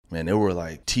man, there were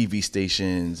like TV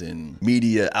stations and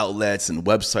media outlets and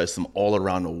websites from all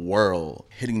around the world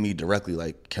hitting me directly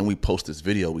like, can we post this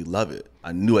video? We love it.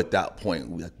 I knew at that point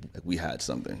we had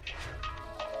something.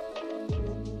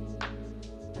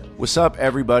 What's up,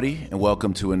 everybody, and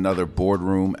welcome to another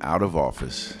Boardroom Out of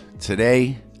Office.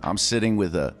 Today, I'm sitting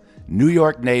with a New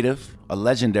York native, a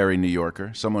legendary New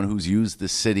Yorker, someone who's used the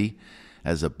city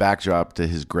as a backdrop to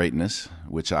his greatness,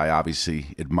 which I obviously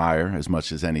admire as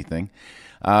much as anything,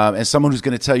 and someone who's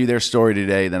going to tell you their story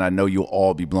today that I know you'll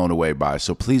all be blown away by.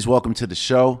 So please welcome to the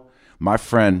show, my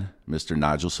friend, Mr.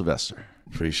 Nigel Sylvester.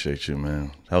 Appreciate you,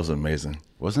 man. That was amazing.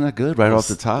 Wasn't that good right off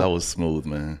the top? That was smooth,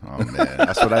 man. Oh, man.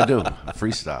 That's what I do.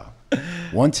 Freestyle.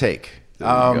 One take. There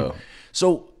you go.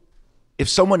 So if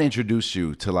someone introduced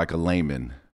you to like a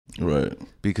layman, right?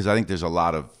 Because I think there's a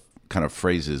lot of kind of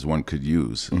phrases one could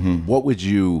use. Mm-hmm. What would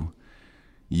you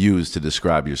use to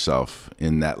describe yourself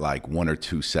in that like 1 or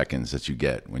 2 seconds that you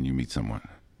get when you meet someone?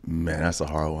 Man, that's a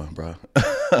hard one, bro.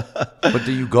 But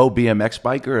do you go BMX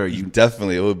biker or you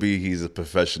definitely? It would be he's a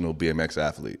professional BMX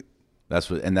athlete. That's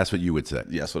what you would say.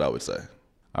 Yeah, that's what I would say.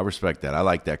 I respect that. I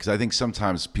like that because I think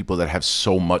sometimes people that have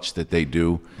so much that they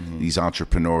do, these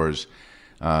entrepreneurs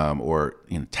or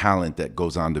talent that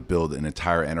goes on to build an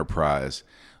entire enterprise,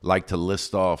 like to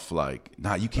list off like,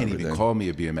 nah, you can't even call me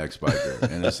a BMX biker.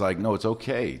 And it's like, no, it's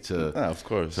okay to, of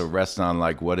course, to rest on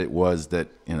like what it was that,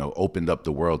 opened up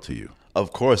the world to you.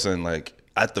 Of course. And like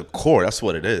at the core, that's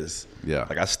what it is. Yeah.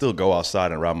 Like I still go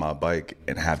outside and ride my bike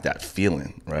and have that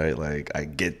feeling, right? Like I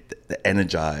get the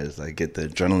energized, I get the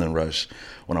adrenaline rush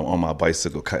when I'm on my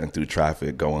bicycle cutting through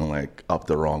traffic, going like up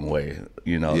the wrong way,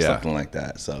 something like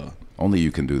that. So only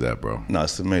you can do that, bro. No,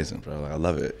 it's amazing, bro. Like, I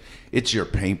love it. It's your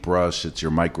paintbrush, it's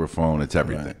your microphone, it's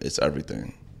everything. Right. It's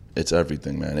everything. It's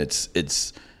everything, man.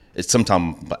 It's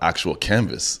sometimes the actual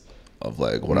canvas of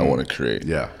like what I want to create.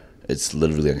 Yeah. It's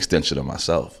literally an extension of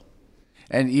myself.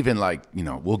 And even like,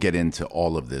 we'll get into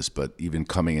all of this, but even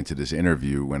coming into this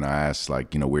interview, when I asked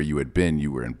like, where you had been,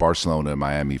 you were in Barcelona and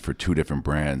Miami for 2 different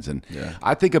brands. And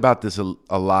I think about this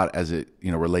a lot as it,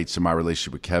 relates to my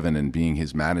relationship with Kevin and being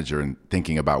his manager and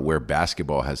thinking about where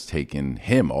basketball has taken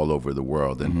him all over the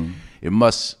world. And it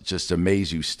must just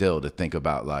amaze you still to think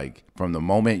about like from the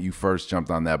moment you first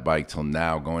jumped on that bike till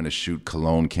now going to shoot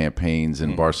cologne campaigns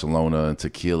in Barcelona and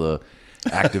tequila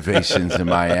activations in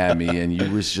Miami, and you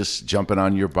was just jumping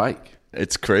on your bike.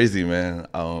 It's crazy, man.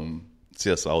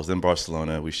 So I was in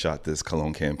Barcelona. We shot this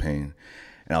cologne campaign,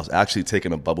 and I was actually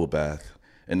taking a bubble bath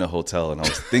in the hotel, and I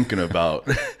was thinking about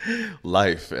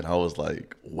life, and I was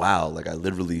like, wow, like I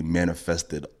literally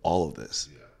manifested all of this.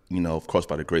 Of course,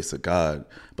 by the grace of God.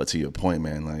 But to your point,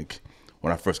 man, like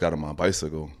when I first got on my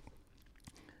bicycle,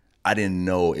 I didn't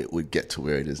know it would get to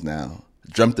where it is now.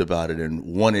 Dreamt about it and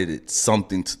wanted it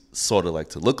something to, sort of like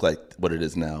to look like what it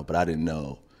is now, but I didn't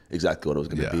know exactly what it was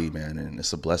going to be, man, and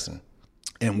it's a blessing.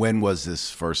 And when was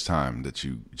this first time that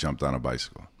you jumped on a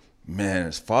bicycle? Man,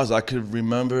 as far as I could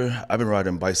remember, I've been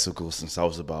riding bicycles since I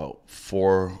was about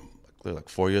 4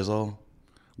 years old.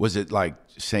 Was it like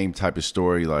same type of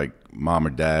story, like mom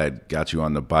or dad got you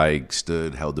on the bike,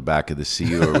 stood, held the back of the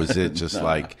seat, or was it just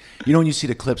like, when you see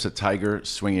the clips of Tiger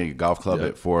swinging a golf club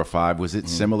at 4 or 5, was it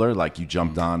similar? Like you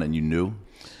jumped on and you knew?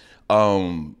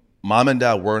 Mom and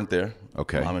dad weren't there.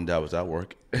 Okay. Mom and dad was at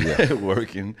work,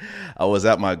 working. I was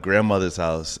at my grandmother's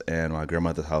house, and my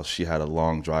grandmother's house, she had a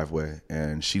long driveway,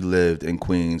 and she lived in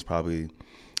Queens, probably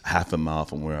half a mile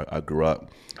from where I grew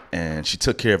up, and she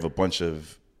took care of a bunch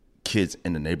of kids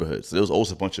in the neighborhood. So there was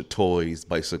always a bunch of toys,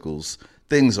 bicycles,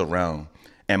 things around.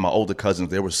 And my older cousins,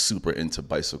 they were super into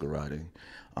bicycle riding.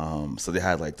 So they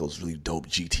had like those really dope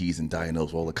GTs and dynos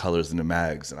with all the colors and the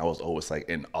mags. And I was always like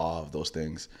in awe of those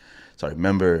things. So I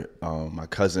remember my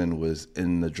cousin was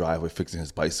in the driveway fixing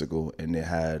his bicycle, and they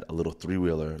had a little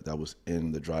 3-wheeler that was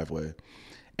in the driveway.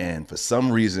 And for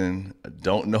some reason, I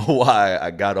don't know why, I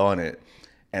got on it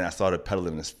and I started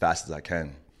pedaling as fast as I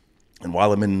can. And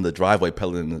while I'm in the driveway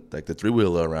pedaling like the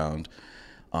 3-wheeler around,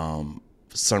 for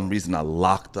some reason I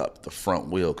locked up the front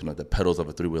wheel because the pedals of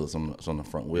a 3-wheeler is on the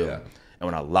front wheel. Yeah. And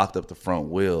when I locked up the front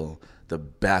wheel, the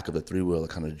back of the 3-wheeler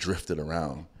kind of drifted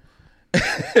around.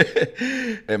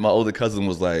 And my older cousin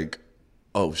was like,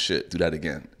 oh shit, do that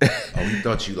again. Oh, he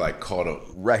thought you like caught up.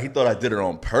 Right, he thought I did it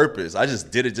on purpose. I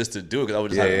just did it just to do it because I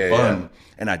was just having fun. Yeah.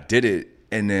 And I did it,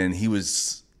 and then he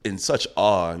was in such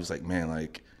awe. He was like, man,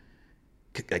 like,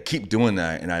 I keep doing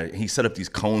that. And he set up these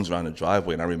cones around the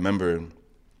driveway. And I remember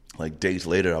like days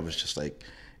later, I was just like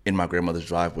in my grandmother's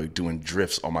driveway doing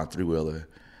drifts on my 3-wheeler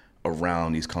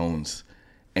around these cones.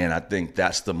 And I think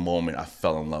that's the moment I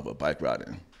fell in love with bike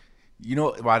riding. You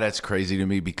know why that's crazy to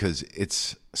me? Because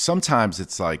sometimes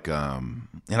it's like, and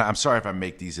I'm sorry if I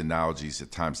make these analogies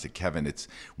at times to Kevin. It's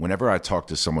whenever I talk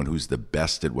to someone who's the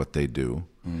best at what they do,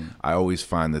 I always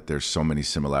find that there's so many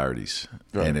similarities.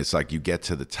 Right. And it's like you get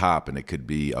to the top and it could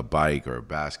be a bike or a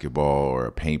basketball or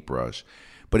a paintbrush,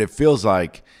 but it feels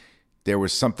like there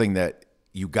was something that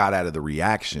you got out of the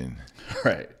reaction,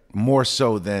 right? More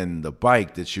so than the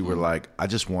bike, that you were like, I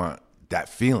just want that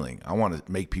feeling. I want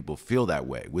to make people feel that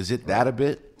way. Was it that a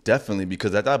bit? Definitely,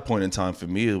 because at that point in time for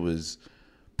me, it was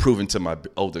proving to my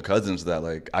older cousins that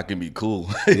like I can be cool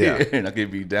and I can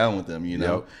be down with them, you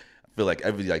know. Yep. I feel like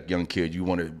every like young kid, you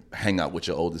want to hang out with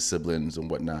your older siblings and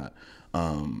whatnot.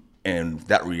 And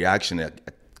that reaction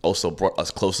that also brought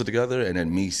us closer together. And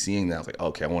then me seeing that, I was like,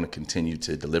 okay, I want to continue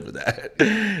to deliver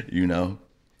that, you know.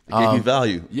 It gave me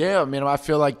value. Yeah, I mean, I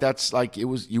feel like that's like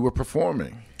you were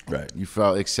performing. Right. You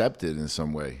felt accepted in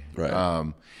some way.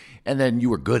 Right. And then you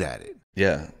were good at it.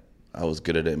 Yeah, I was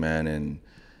good at it, man. And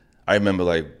I remember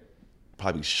like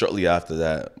probably shortly after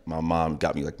that, my mom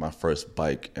got me like my first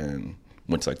bike and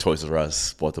went to like Toys R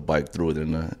Us, bought the bike, threw it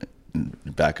in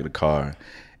the back of the car.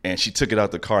 And she took it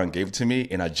out the car and gave it to me,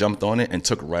 and I jumped on it and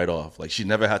took it right off. Like she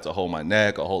never had to hold my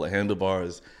neck or hold the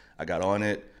handlebars. I got on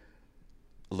it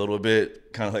a little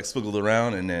bit, kind of like swiggled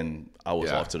around, and then I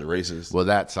was off to the races. Well,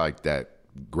 that's like that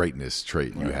greatness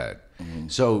trait you had. Mm-hmm.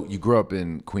 So you grew up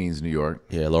in Queens, New York.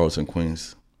 Yeah, Laurelton,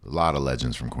 Queens. A lot of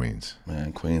legends from Queens.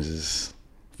 Man, Queens is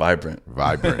vibrant.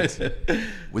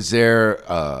 Was there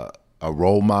a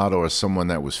role model or someone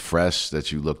that was fresh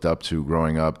that you looked up to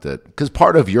growing up? That because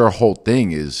part of your whole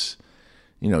thing is,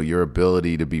 you know, your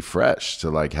ability to be fresh,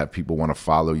 to like have people want to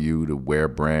follow you, to wear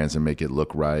brands and make it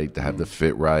look right, to have the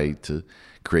fit right, to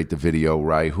create the video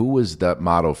right. Who was that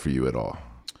model for you at all?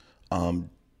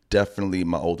 Definitely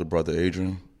my older brother,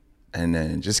 Adrian, and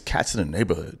then just cats in the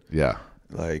neighborhood. Yeah.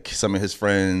 Like some of his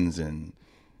friends, and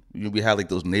we had like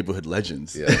those neighborhood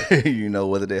legends, you know,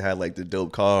 whether they had like the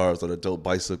dope cars or the dope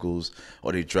bicycles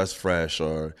or they dressed fresh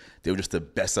or they were just the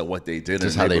best at what they did.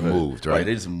 Just how they moved, right?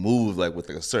 They just moved like with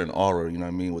like a certain aura, you know what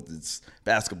I mean? With it's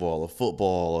basketball or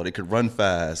football, or they could run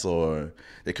fast or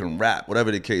they can rap,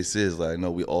 whatever the case is. Like, I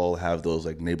know we all have those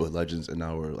like neighborhood legends in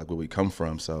our, like where we come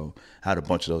from. So I had a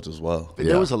bunch of those as well. But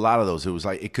there was a lot of those. It was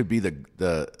like, it could be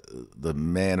the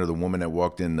man or the woman that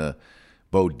walked in the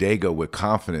bodega with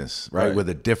confidence, right? With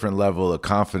a different level of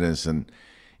confidence, and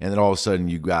then all of a sudden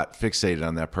you got fixated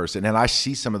on that person. And I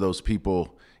see some of those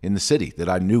people in the city that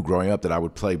I knew growing up that I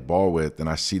would play ball with, and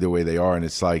I see the way they are, and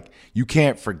it's like you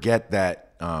can't forget that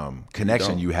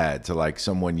connection you had to like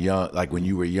someone young, like when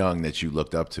you were young, that you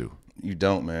looked up to. You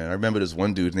don't, man. I remember this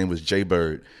one dude, his name was Jay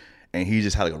Bird, and he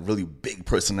just had like a really big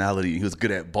personality. He was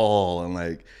good at ball, and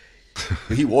like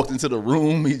he walked into the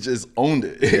room, he just owned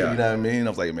it. You know what I mean? I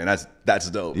was like, man, that's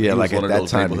dope. Yeah, he like was one at of that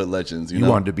those time, neighborhood legends. You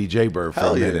wanted to be Jay Bird for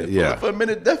a minute. Yeah, for a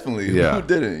minute, definitely. Yeah, who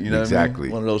didn't? You know, exactly.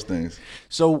 What I mean? One of those things.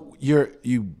 So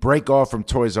you break off from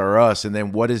Toys R Us, and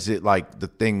then what is it like? The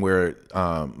thing where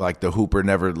like the hooper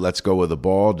never lets go of the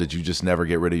ball. Did you just never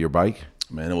get rid of your bike?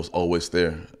 Man, it was always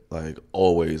there. Like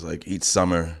always. Like each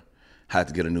summer, had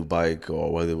to get a new bike,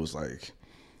 or whether it was like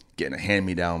getting a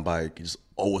hand-me-down bike, just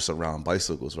always around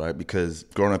bicycles, right? Because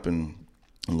growing up in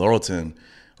Laurelton,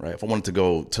 right, if I wanted to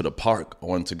go to the park, I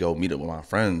wanted to go meet up with my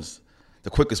friends,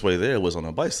 the quickest way there was on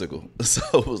a bicycle.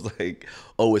 So it was like,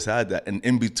 always had that. And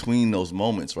in between those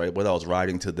moments, right, whether I was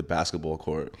riding to the basketball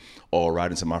court or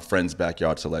riding to my friend's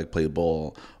backyard to like play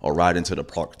ball or riding to the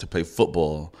park to play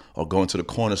football or going to the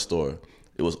corner store,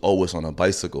 it was always on a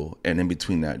bicycle. And in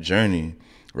between that journey,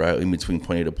 right, in between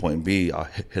point A to point B, I'll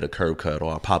hit a curb cut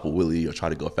or I'll pop a wheelie or try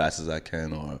to go as fast as I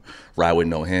can or ride with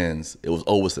no hands. It was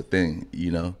always a thing,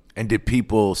 you know? And did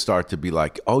people start to be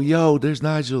like, oh, yo, there's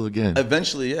Nigel again?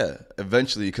 Eventually, yeah.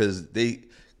 Eventually, because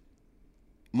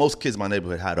most kids in my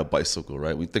neighborhood had a bicycle,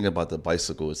 right? We think about the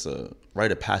bicycle, it's a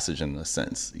rite of passage in a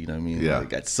sense, you know what I mean? Yeah.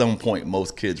 Like at some point,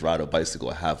 most kids ride a bicycle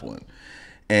or have one.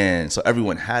 And so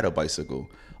everyone had a bicycle.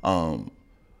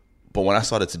 But when I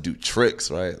started to do tricks,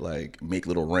 right, like make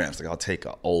little ramps, like I'll take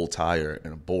an old tire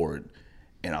and a board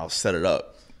and I'll set it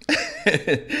up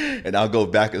and I'll go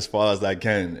back as far as I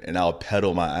can and I'll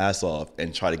pedal my ass off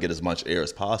and try to get as much air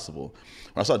as possible.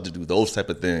 When I started to do those type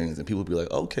of things and people would be like,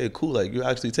 okay, cool, like you're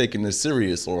actually taking this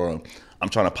serious, or I'm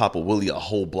trying to pop a wheelie a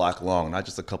whole block long, not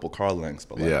just a couple car lengths,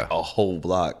 but like a whole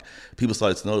block. People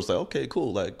started to notice like, okay,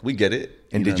 cool, like we get it.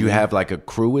 And did you have like a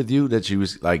crew with you that you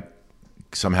was like,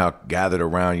 somehow gathered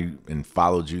around you and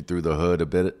followed you through the hood a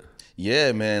bit?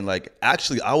 Yeah, man. Like,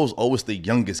 actually, I was always the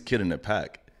youngest kid in the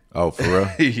pack. Oh, for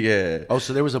real? Yeah. Oh,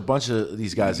 so there was a bunch of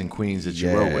these guys in Queens that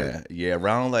you rode with? Yeah,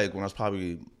 around like when I was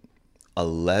probably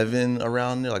 11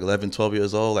 around there, like 11, 12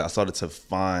 years old, like I started to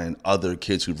find other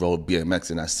kids who rode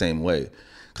BMX in that same way.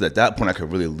 Because at that point, I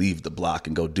could really leave the block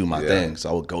and go do my thing. So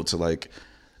I would go to like,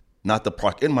 not the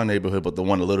park in my neighborhood, but the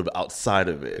one a little bit outside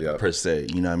of it, per se.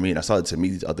 You know what I mean? I started to meet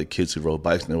these other kids who rode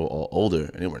bikes, and they were all older,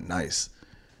 and they were nice.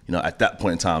 You know, at that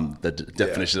point in time, the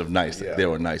definition of nice, they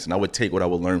were nice. And I would take what I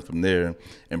would learn from there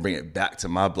and bring it back to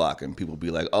my block, and people would be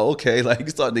like, oh, okay, like you're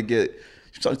starting to get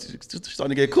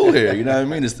cool here. You know what I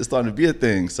mean? It's starting to be a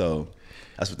thing. So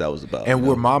that's what that was about. And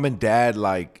were mom and dad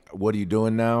like, what are you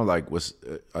doing now? Like, was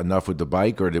enough with the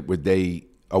bike, or were they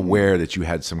aware that you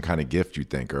had some kind of gift, you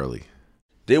think, early?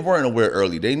 They weren't aware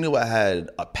early. They knew I had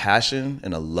a passion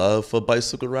and a love for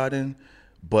bicycle riding,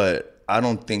 but I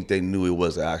don't think they knew it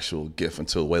was an actual gift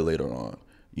until way later on,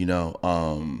 you know?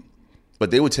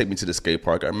 But they would take me to the skate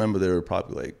park. I remember there were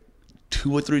probably like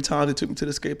 2 or 3 times they took me to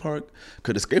the skate park,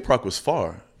 because the skate park was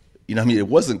far. You know what I mean? It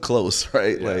wasn't close,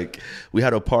 right? Yeah. Like, we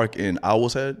had a park in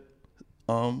Owl's Head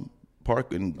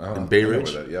Park in Bay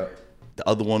Ridge. The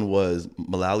other one was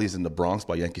Mullally's in the Bronx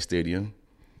by Yankee Stadium.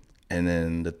 And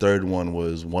then the third one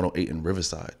was 108 in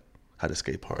Riverside, had a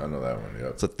skate park. I know that one,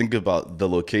 yeah. So think about the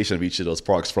location of each of those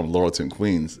parks from Laurelton,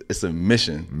 Queens. It's a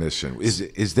mission.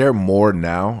 Is there more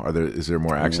now? Is there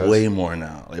more access? Way more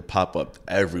now. They pop up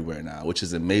everywhere now, which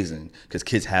is amazing because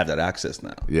kids have that access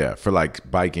now. Yeah, for like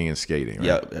biking and skating,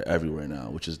 right? Yeah, everywhere now,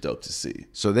 which is dope to see.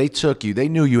 So they took you, they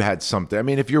knew you had something. I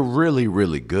mean, if you're really,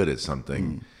 really good at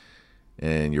something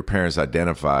and your parents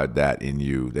identified that in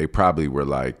you, they probably were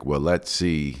like, well, let's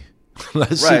see what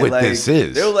this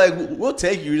is. They were like, we'll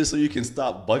take you just so you can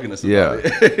stop bugging us about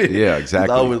it. Yeah,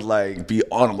 exactly. I would like be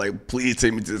on them, like, please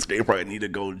take me to the skate park. I need to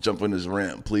go jump on this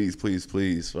ramp. Please, please,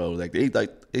 please. So they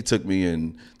took me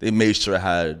and they made sure I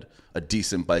had a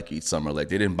decent bike each summer. Like,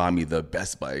 they didn't buy me the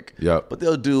best bike. But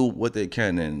they'll do what they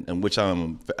can, and which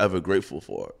I'm forever grateful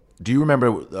for. Do you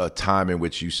remember a time in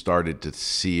which you started to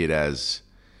see it as,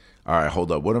 all right,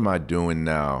 hold up, what am I doing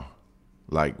now?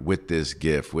 Like, with this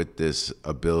gift, with this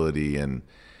ability, and,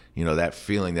 you know, that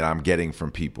feeling that I'm getting from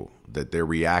people, that they're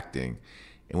reacting.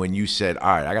 And when you said, all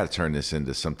right, I got to turn this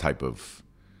into some type of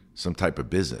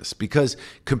business, because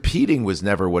competing was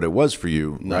never what it was for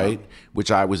you, right?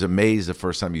 Which I was amazed the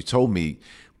first time you told me,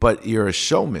 but you're a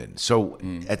showman. So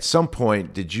at some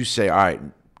point, did you say, all right,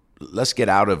 let's get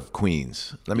out of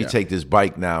Queens. Let me take this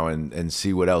bike now and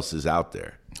see what else is out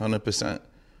there?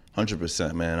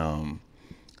 100%, man.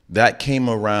 That came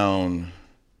around,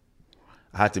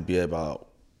 I had to be about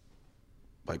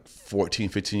like 14,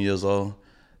 15 years old.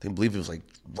 I believe it was like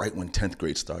right when 10th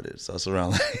grade started. So it's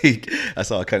around like, that's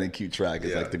how I kind of keep track.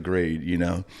 It's like the grade, you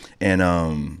know? And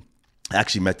I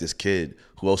actually met this kid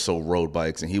who also rode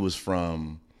bikes, and he was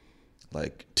from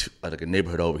like a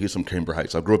neighborhood over. He was from Cambridge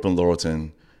Heights. So I grew up in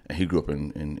Laurelton, and he grew up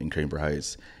in Cambridge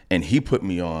Heights. And he put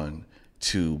me on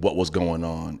to what was going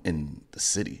on in the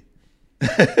city.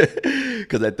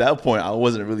 Because at that point, I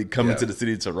wasn't really coming to the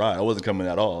city to ride. I wasn't coming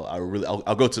at all.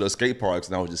 I'll go to the skate parks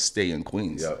and I would just stay in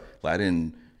Queens. Like, I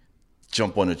didn't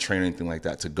jump on a train or anything like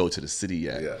that to go to the city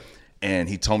yet. And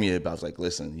he told me about, like,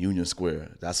 listen, Union Square,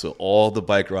 that's where all the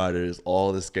bike riders,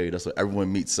 all the skaters, that's where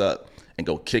everyone meets up and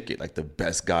go kick it. Like, the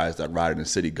best guys that ride in the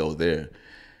city go there.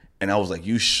 And I was like,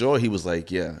 you sure? He was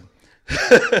like, yeah.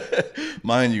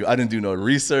 Mind you, I didn't do no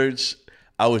research.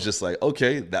 I was just like,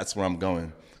 okay, that's where I'm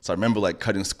going. So I remember like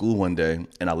cutting school one day,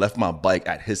 and I left my bike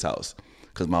at his house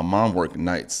because my mom worked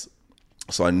nights.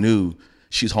 So I knew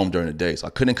she's home during the day. So I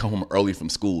couldn't come home early from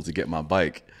school to get my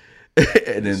bike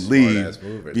and then leave,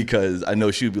 because I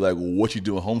know she would be like, well, what you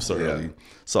doing home so early?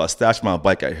 So I stashed my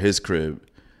bike at his crib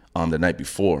the night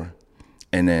before,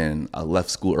 and then I left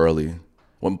school early,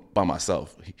 went by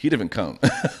myself. He didn't even come.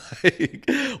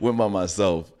 Went by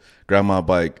myself, grabbed my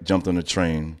bike, jumped on the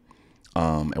train,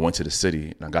 and went to the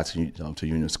city, and I got to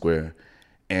Union Square.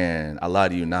 And I lie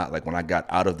to you not, like, when I got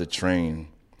out of the train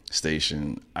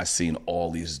station, I seen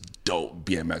all these dope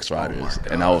BMX riders,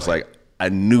 and I was like, I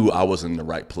knew I was in the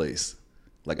right place.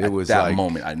 Like, it was that like,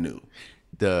 moment, I knew.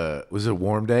 Was it a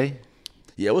warm day?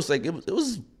 Yeah, it was like it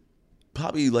was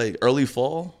probably like early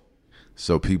fall.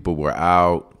 So people were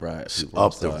out, people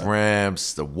up the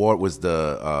ramps. The water was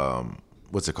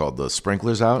what's it called? The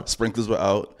sprinklers out. Sprinklers were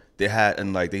out. They had,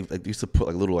 and like they used to put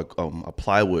like little a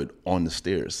plywood on the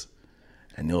stairs,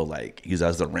 and they'll like use that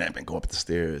as the ramp and go up the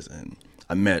stairs. And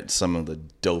I met some of the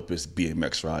dopest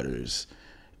BMX riders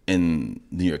in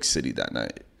New York City that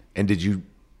night. And did you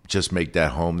just make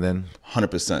that home then?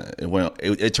 100%.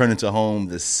 It turned into home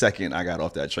the second I got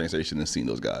off that train station and seen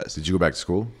those guys. Did you go back to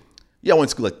school? Yeah, I went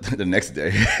to school like the next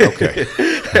day. Okay.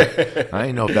 I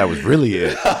didn't know if that was really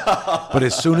it. But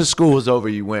as soon as school was over,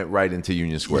 you went right into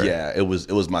Union Square. Yeah, it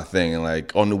was my thing. And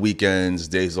like on the weekends,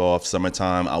 days off,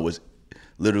 summertime, I was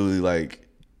literally like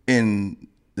in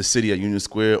the city at Union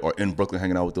Square or in Brooklyn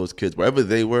hanging out with those kids. Wherever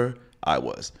they were, I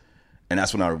was. And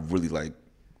that's when I really like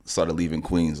started leaving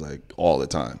Queens like all the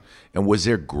time. And was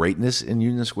there greatness in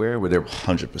Union Square? Were there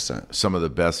 100% some of the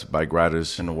best bike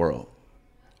riders in the world?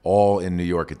 All in New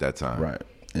York at that time. Right.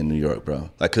 In New York, bro.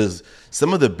 Like, because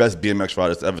some of the best BMX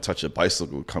riders to ever touch a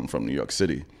bicycle come from New York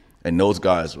City. And those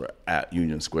guys were at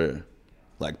Union Square,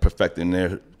 like perfecting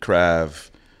their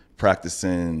craft,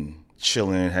 practicing,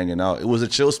 chilling, hanging out. It was a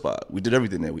chill spot. We did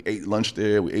everything there. We ate lunch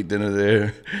there. We ate dinner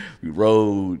there. We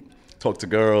rode, talked to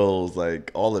girls,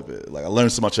 like all of it. Like, I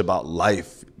learned so much about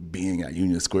life being at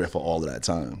Union Square for all of that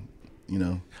time, you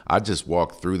know? I just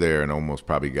walked through there and almost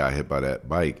probably got hit by that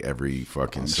bike every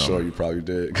fucking summer. I'm sure you probably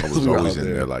did. I was always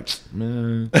in there like,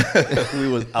 man. We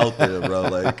was out there, bro.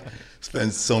 Like,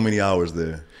 spent so many hours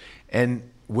there. And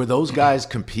were those guys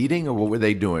competing, or what were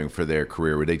they doing for their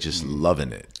career? Were they just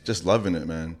loving it? Just loving it,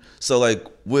 man. So like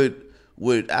with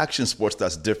action sports,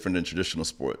 that's different than traditional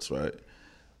sports, right?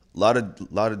 A lot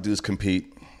of dudes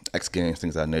compete, X Games,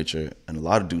 things of that nature, and a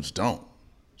lot of dudes don't.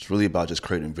 It's really about just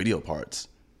creating video parts,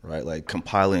 right? Like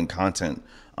compiling content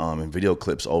and video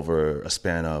clips over a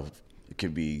span of, it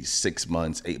could be 6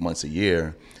 months, 8 months, a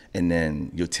year, and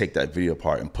then you'll take that video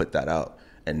part and put that out.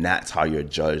 And that's how you're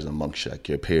judged amongst like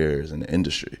your peers in the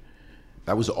industry.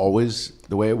 That was always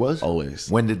the way it was? Always.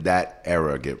 When did that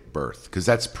era get birthed? Because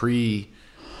that's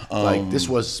like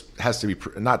this has to be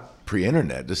not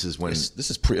pre-internet. This is when this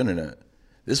is pre-internet.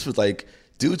 This was like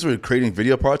dudes were creating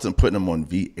video parts and putting them on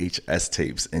VHS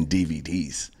tapes and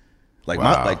DVDs. Like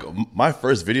my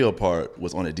first video part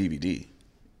was on a DVD.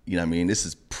 You know what I mean? This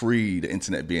is pre the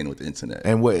internet being with the internet.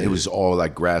 And it was all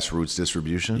like grassroots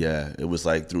distribution? Yeah, it was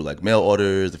like through like mail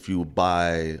orders. If you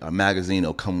buy a magazine,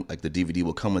 it'll come, like the DVD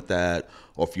will come with that.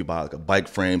 Or if you buy like a bike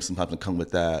frame, sometimes it'll come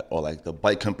with that. Or like the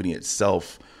bike company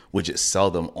itself would just sell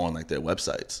them on like their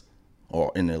websites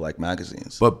or in their like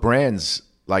magazines. But brands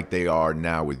like they are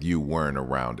now with you weren't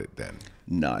around it then?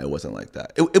 No, it wasn't like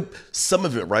that. Some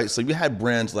of it, right? So you had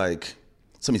brands like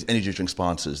some of these energy drink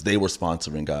sponsors, they were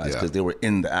sponsoring guys because they were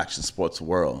in the action sports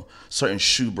world. Certain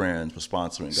shoe brands were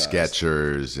sponsoring guys.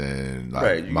 Skechers and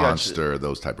like Monster,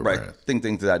 those type of brands. Things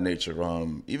of that nature.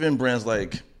 Even brands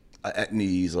like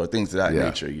Etnies or things of that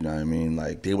nature, you know what I mean?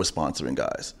 Like they were sponsoring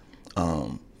guys.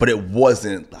 But it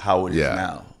wasn't how it is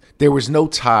now. There was no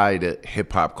tie to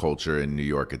hip hop culture in New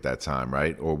York at that time,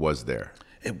 right? Or was there?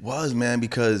 It was, man,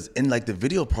 because in like the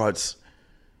video parts,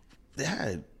 they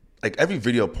had like every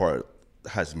video part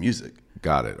has music.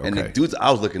 Got it. Okay. And the dudes I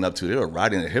was looking up to, they were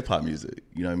riding the hip hop music.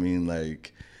 You know what I mean?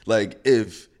 Like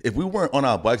if we weren't on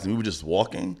our bikes and we were just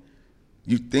walking,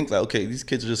 you'd think like, okay, these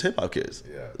kids are just hip hop kids.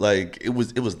 Yeah. Like it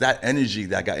was that energy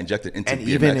that got injected into and BMX.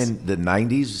 Even in the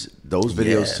 90s, those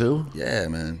videos too? Yeah,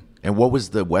 man. And what was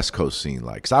the West Coast scene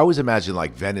like? Because I always imagine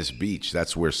like Venice Beach,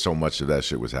 that's where so much of that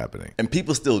shit was happening. And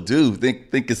people still do think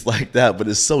it's like that, but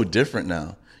it's so different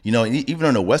now. You know, even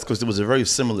on the West Coast, it was a very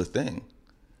similar thing.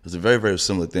 It was a very, very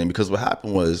similar thing because what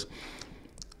happened was,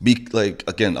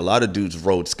 again, a lot of dudes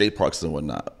rode skate parks and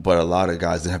whatnot, but a lot of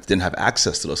guys didn't have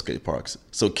access to those skate parks.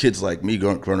 So kids like me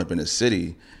growing up in the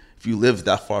city, if you live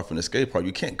that far from the skate park,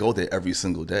 you can't go there every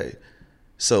single day.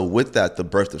 So with that, the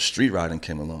birth of street riding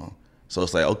came along. So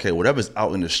it's like, okay, whatever's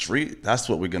out in the street, that's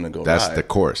what we're going to go ride. That's the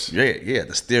course. Yeah,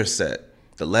 the stair set,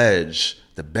 the ledge,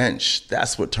 the bench,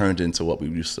 that's what turned into what we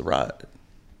used to ride.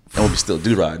 And what we still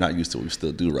do ride, not used to, we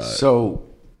still do ride. So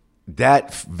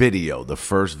that video, the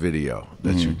first video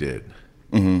that you did,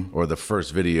 or the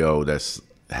first video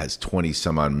has 20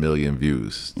 some odd million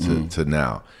views to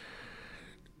now,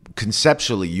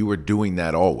 conceptually you were doing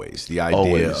that always. The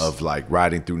idea of like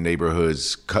riding through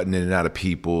neighborhoods, cutting in and out of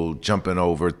people, jumping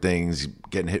over things,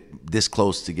 getting hit this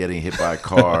close to getting hit by a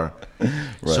car. Right.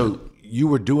 So you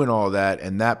were doing all that,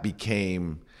 and that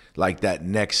became like that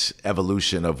next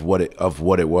evolution of what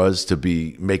it was to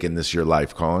be making this your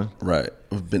life, Colin. Right.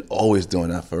 We've been always doing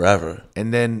that forever.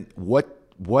 And then what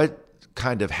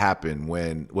kind of happened?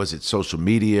 When was it? Social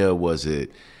media? Was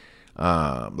it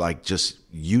like just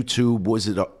YouTube? Was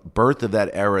it a birth of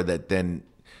that era that then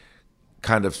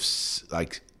kind of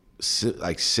like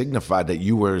signified that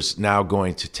you were now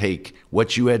going to take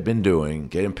what you had been doing,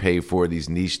 getting paid for these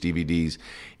niche DVDs,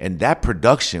 and that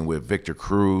production with Victor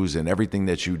Cruz and everything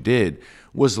that you did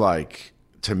was like,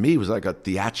 to me, was like a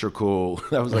theatrical.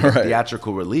 That was like a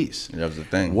theatrical release. That was the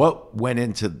thing. What went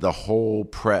into the whole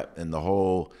prep and the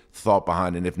whole thought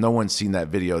behind it? And if no one's seen that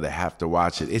video, they have to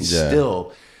watch it. It's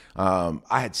still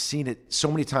I had seen it so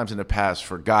many times in the past,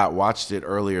 forgot, watched it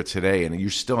earlier today, and you're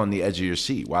still on the edge of your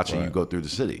seat watching you go through the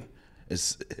city.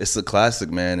 It's a classic,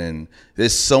 man, and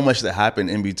there's so much that happened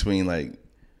in between, like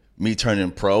me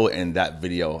turning pro and that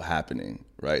video happening,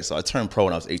 right? So I turned pro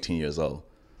when I was 18 years old,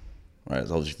 right?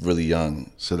 So I was really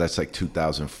young. So that's like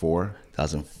 2004?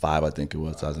 2005, I think it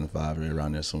was, 2005, right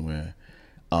around there somewhere.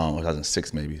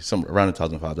 2006 maybe, around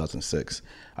 2005, 2006,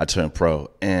 I turned pro.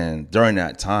 And during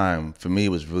that time, for me, it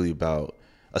was really about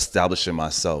establishing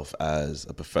myself as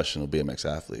a professional BMX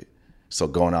athlete. So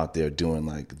going out there doing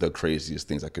like the craziest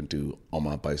things I could do on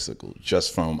my bicycle,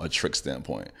 just from a trick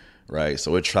standpoint, right?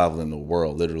 So we're traveling the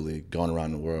world, literally going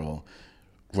around the world,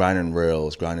 grinding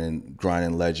rails,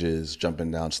 grinding ledges,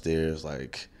 jumping downstairs,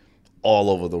 like all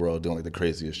over the world doing like the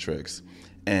craziest tricks.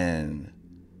 And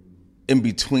in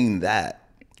between that,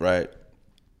 right,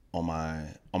 on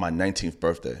my 19th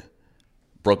birthday,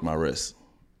 broke my wrist.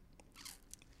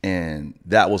 And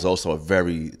that was also a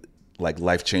very like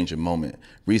life-changing moment.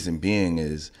 Reason being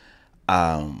is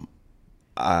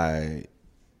I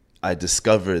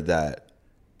discovered that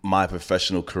my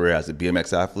professional career as a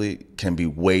BMX athlete can be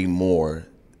way more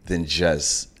than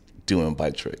just doing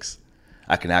bike tricks.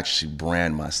 I can actually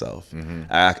brand myself. Mm-hmm.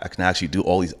 I can actually do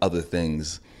all these other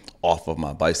things off of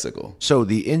my bicycle. So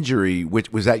the injury,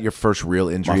 which was that your first real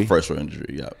injury? My first real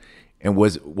injury, yeah. And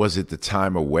was it the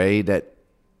time away that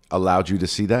allowed you to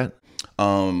see that?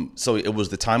 So it was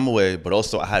the time away, but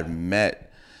also I had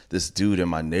met this dude in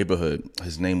my neighborhood.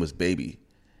 His name was Baby.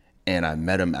 And I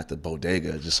met him at the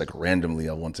bodega, just like randomly.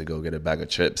 I went to go get a bag of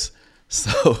chips.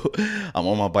 So I'm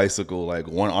on my bicycle, like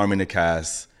one arm in the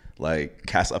cast, like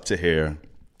cast up to here.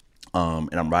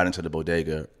 And I'm riding to the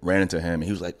bodega, ran into him, and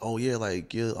he was like, "Oh yeah,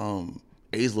 like you're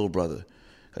A's little brother."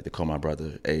 Like they call my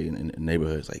brother A in the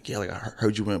neighborhood. It's like, "Yeah, like I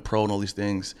heard you went pro and all these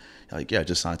things." Like, "Yeah, I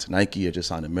just signed to Nike. I just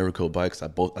signed to Miracle Bikes. I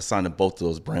signed to both of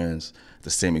those brands at the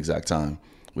same exact time,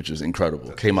 which was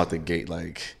incredible." Came out the gate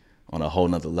like on a whole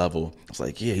nother level. I was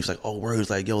like, "Yeah." He was like, "Oh, word." He was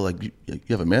like, "Yo, like you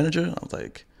have a manager?" I was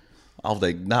like,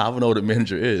 "Nah, I don't know what a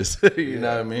manager is." You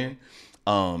know what I mean?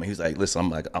 He was like,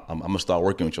 "Listen, I'm gonna start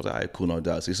working with you." I was like, "All right, cool, no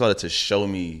doubt." So he started to show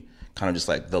me kind of just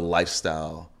like the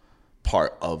lifestyle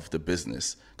part of the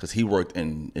business, because he worked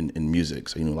in music,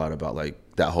 so he knew a lot about like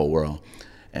that whole world.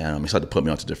 And he started to put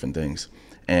me onto different things,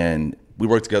 and we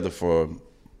worked together for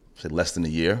say less than a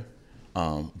year.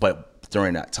 But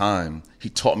during that time, he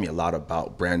taught me a lot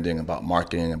about branding, about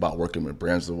marketing, about working with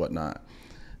brands and whatnot.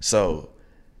 So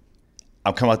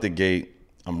I'm coming out the gate,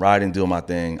 I'm riding, doing my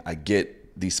thing. I get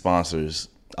these sponsors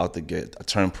out the gate. I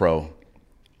turn pro.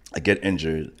 I get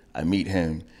injured. I meet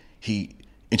him. He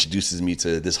introduces me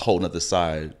to this whole nother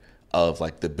side of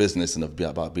like the business and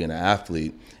about being an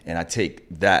athlete. And I take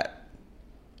that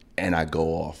and I go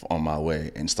off on my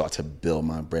way and start to build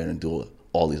my brand and do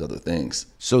all these other things.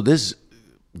 So this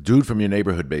dude from your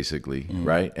neighborhood, basically,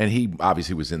 right? And he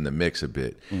obviously was in the mix a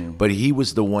bit, but he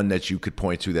was the one that you could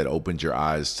point to that opened your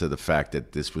eyes to the fact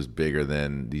that this was bigger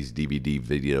than these DVD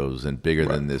videos and bigger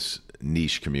than this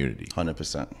niche community.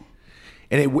 100%.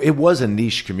 And it was a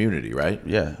niche community, right?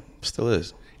 Yeah, still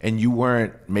is. And you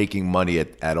weren't making money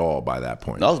at all by that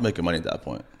point. No, I was making money at that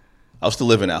point. I was still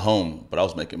living at home, but I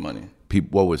was making money.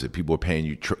 What was it? People were paying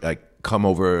you like come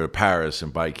over to Paris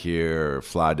and bike here or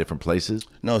fly different places?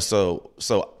 No, so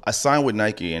I signed with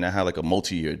Nike and I had like a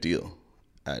multi-year deal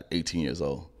at 18 years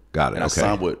old. Got it. And I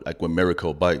signed with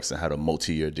Miracle Bikes and had a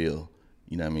multi-year deal.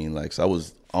 You know what I mean? Like, so I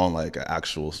was on like an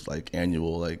actual like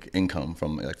annual like income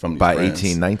from these by brands.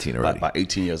 18, 19 already. By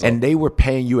 18 years old. And they were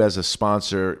paying you as a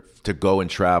sponsor to go and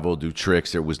travel, do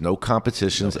tricks. There was no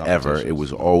competitions ever. It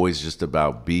was always just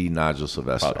about be Nigel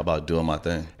Sylvester. About doing my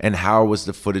thing. And how was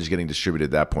the footage getting distributed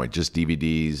at that point? Just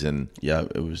DVDs and yeah,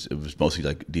 it was mostly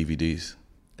like DVDs.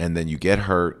 And then you get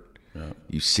hurt. Yeah.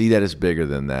 You see that it's bigger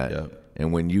than that. Yeah.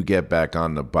 And when you get back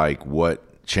on the bike,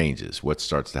 what changes? What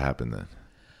starts to happen then?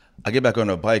 I get back on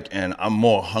the bike and I'm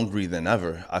more hungry than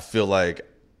ever. I feel like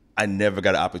I never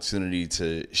got an opportunity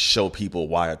to show people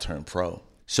why I turned pro.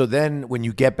 So then when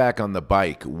you get back on the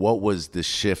bike, what was the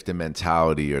shift in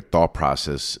mentality or thought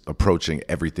process approaching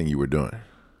everything you were doing?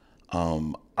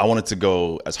 I wanted to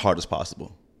go as hard as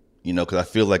possible, you know, because I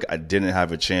feel like I didn't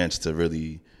have a chance to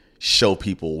really show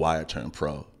people why I turned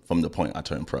pro from the point I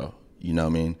turned pro, you know what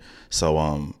I mean?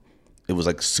 So it was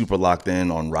like super locked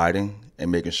in on riding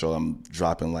and making sure I'm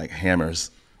dropping like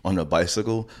hammers on a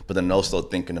bicycle, but then also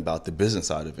thinking about the business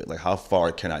side of it. Like, how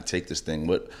far can I take this thing?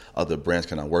 What other brands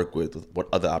can I work with? What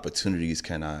other opportunities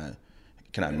can I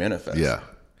manifest? Yeah.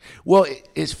 Well,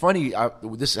 it's funny.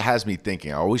 This has me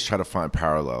thinking. I always try to find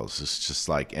parallels. It's just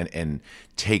like and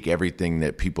take everything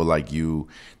that people like you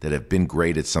that have been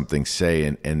great at something say,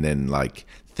 and then like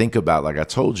think about, like I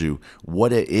told you,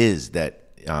 what it is that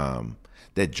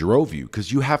that drove you,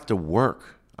 because you have to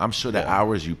work. I'm sure the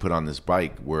hours you put on this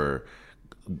bike were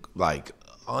like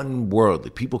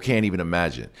unworldly. People can't even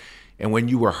imagine. And when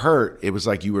you were hurt, it was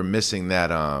like you were missing that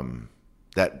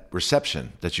that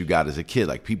reception that you got as a kid.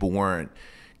 Like people weren't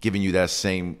giving you that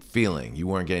same feeling. You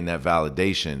weren't getting that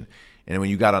validation. And when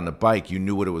you got on the bike, you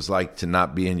knew what it was like to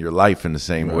not be in your life in the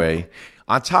same way.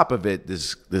 On top of it,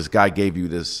 this guy gave you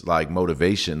this like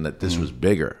motivation that this was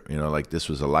bigger, you know, like this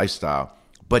was a lifestyle.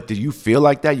 But did you feel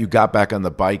like that? You got back on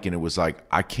the bike and it was like,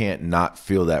 I can't not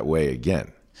feel that way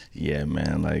again. Yeah,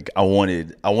 man. Like I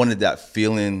wanted that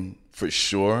feeling for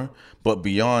sure. But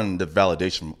beyond the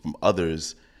validation from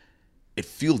others, it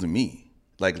fueled me.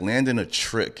 Like landing a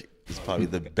trick is probably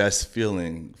the best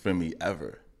feeling for me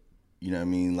ever. You know what I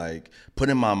mean? Like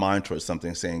putting my mind towards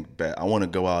something, saying, bet I want to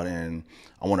go out and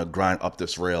I want to grind up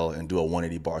this rail and do a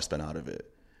 180 bar spin out of it.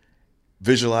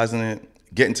 Visualizing it,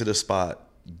 getting to the spot,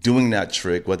 doing that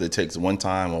trick, whether it takes one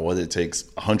time or whether it takes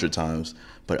 100 times.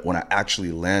 But when I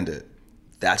actually land it,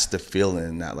 that's the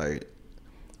feeling that like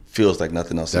feels like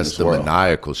nothing else in this world. That's the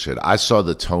maniacal shit. I saw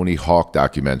the Tony Hawk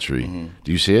documentary.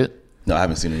 Do you see it? No, I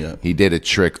haven't seen it yet. He did a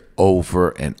trick over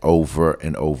and over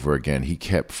and over again. He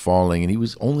kept falling, and he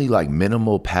was only like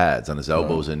minimal pads on his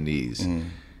elbows and knees.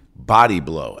 Body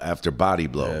blow after body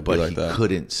blow, but he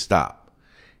couldn't stop.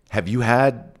 Have you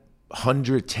had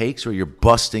 100 takes where you're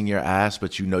busting your ass,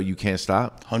 but you know you can't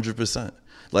stop? 100%.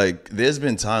 Like there's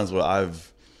been times where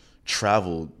I've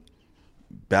traveled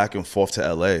back and forth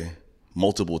to LA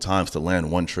multiple times to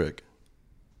land one trick.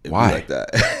 Why? Be like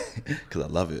that? Because I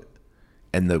love it.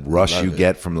 And the rush you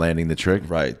get from landing the trick?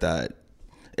 Right. That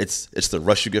it's the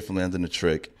rush you get from landing the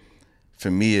trick.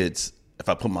 For me, it's if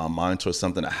I put my mind towards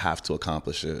something, I have to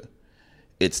accomplish it.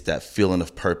 It's that feeling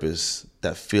of purpose,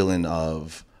 that feeling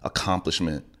of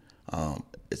accomplishment.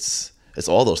 It's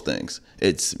all those things.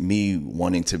 It's me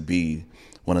wanting to be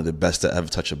one of the best to ever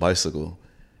touch a bicycle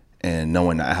and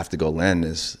knowing that I have to go land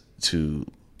this to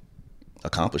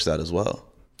accomplish that as well.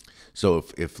 So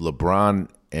if LeBron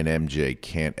and MJ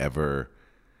can't ever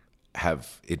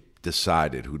have it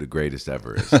decided who the greatest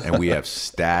ever is, and we have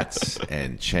stats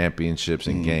and championships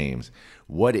and games,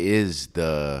 what is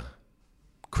the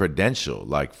credential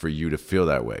like for you to feel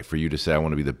that way, for you to say I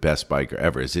want to be the best biker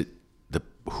ever? Is it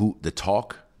the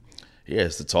talk? Yeah,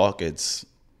 it's the talk. It's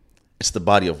the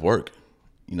body of work.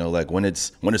 You know, like when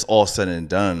it's all said and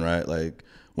done, right? Like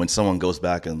when someone goes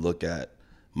back and look at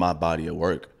my body of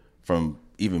work from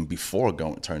even before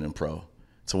turning pro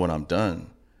to when I'm done,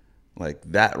 like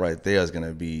that right there is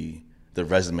gonna be the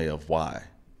resume of why.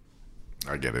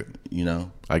 I get it. You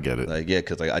know, I get it. Like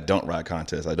because like I don't ride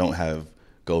contests, I don't have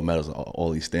gold medals,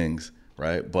 all these things,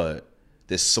 right? But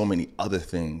there's so many other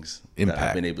things that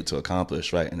I've been able to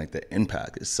accomplish, right? And like the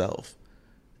impact itself,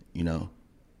 you know,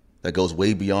 that goes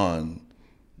way beyond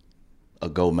a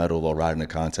gold medal or riding a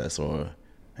contest or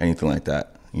anything like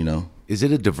that, you know? Is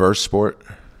it a diverse sport?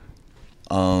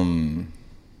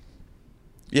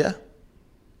 Yeah.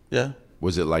 Yeah.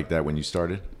 Was it like that when you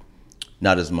started?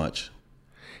 Not as much.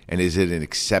 And is it an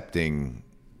accepting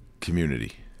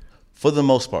community? For the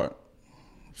most part.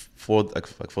 For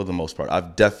the most part.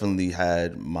 I've definitely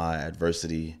had my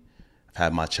adversity. I've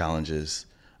had my challenges.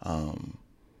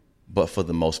 But for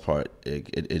the most part,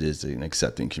 it is an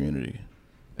accepting community.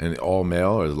 And all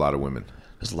male, or there's a lot of women?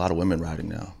 There's a lot of women riding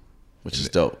now, which is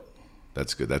dope.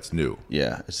 That's good. That's new.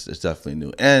 Yeah, it's definitely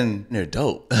new. And they're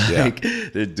dope. Yeah. Like,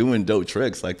 they're doing dope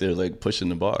tricks. Like, they're, like, pushing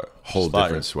the bar. Whole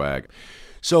different swag.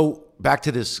 So, back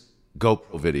to this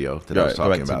GoPro video that I was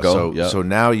talking about. So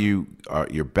now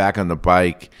you're back on the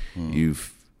bike.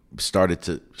 You've started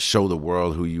to show the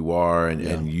world who you are,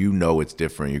 and you know it's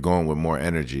different. You're going with more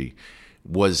energy.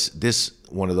 Was this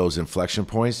one of those inflection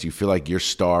points? Do you feel like your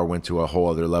star went to a whole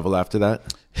other level after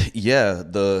that? Yeah.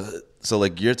 So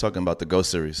like you're talking about the Go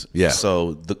Series. Yeah.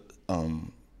 So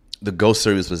the Go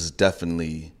Series was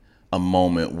definitely a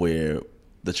moment where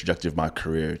the trajectory of my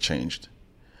career changed.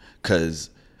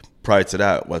 Because prior to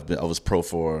that, I was pro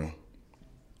for,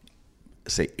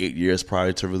 say, 8 years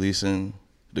prior to releasing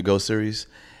the Go Series.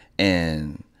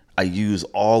 And I used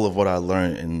all of what I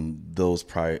learned in those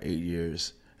prior 8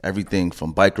 years. Everything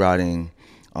from bike riding,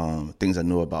 things I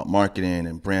knew about marketing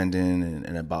and branding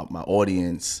and about my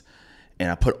audience.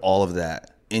 And I put all of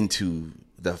that into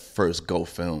the first Go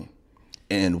film.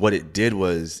 And what it did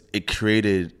was it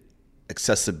created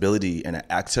accessibility and an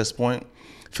access point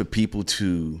for people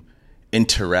to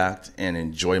interact and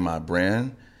enjoy my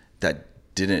brand that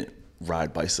didn't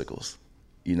ride bicycles,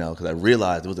 you know, because I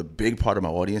realized there was a big part of my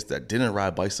audience that didn't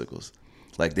ride bicycles.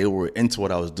 Like they were into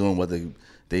what I was doing, whether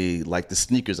they liked the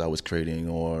sneakers I was creating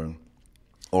or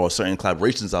certain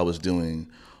collaborations I was doing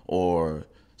or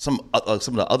some of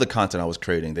the other content I was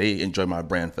creating. They enjoyed my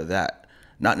brand for that,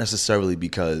 not necessarily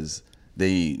because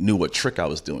they knew what trick I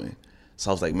was doing. So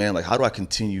I was like, man, like, how do I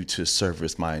continue to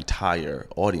service my entire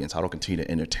audience? How do I continue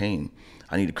to entertain?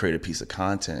 I need to create a piece of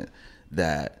content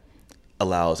that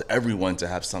allows everyone to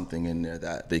have something in there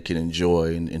that they can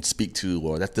enjoy and speak to,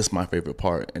 or that's just my favorite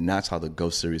part. And that's how the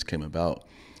Ghost series came about.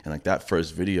 And like that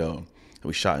first video that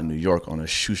we shot in New York on a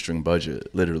shoestring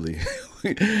budget, literally,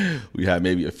 we had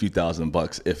maybe a few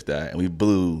 $1,000, if that, and we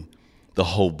blew the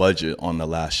whole budget on the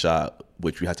last shot,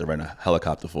 which we had to rent a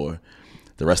helicopter for.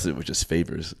 The rest of it was just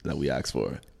favors that we asked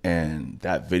for. And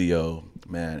that video,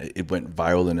 man, it went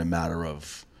viral in a matter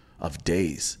of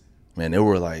days. Man, there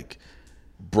were like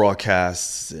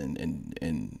broadcasts and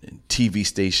TV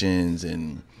stations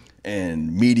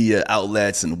and media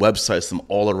outlets and websites from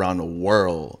all around the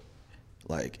world,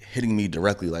 like hitting me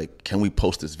directly, like, can we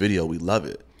post this video? We love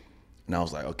it. And I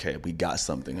was like, okay, we got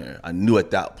something here. I knew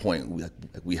at that point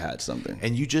we had something.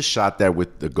 And you just shot that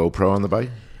with the GoPro on the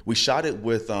bike? We shot it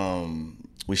with a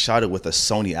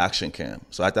Sony action cam.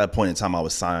 So at that point in time, I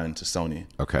was signed to Sony.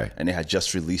 Okay. And they had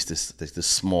just released this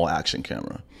small action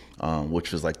camera,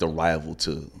 which was like the rival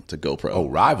to GoPro. Oh,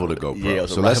 rival to GoPro. Yeah,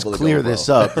 so let's clear this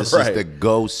up. This is the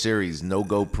Go series, no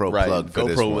GoPro plug for GoPro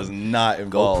this one. Was not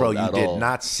involved GoPro, at you all. did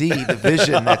not see the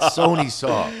vision that Sony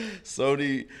saw.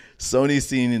 Sony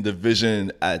seen the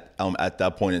vision at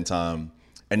that point in time,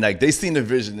 and like they seen the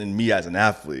vision in me as an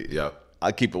athlete. Yep.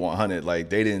 I keep it 100.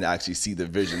 Like they didn't actually see the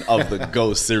vision of the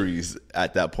Go series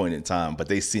at that point in time, but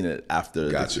they seen it after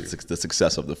the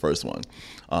success of the first one.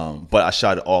 But I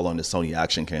shot it all on the Sony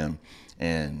action cam,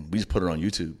 and we just put it on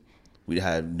YouTube. We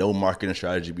had no marketing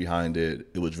strategy behind it.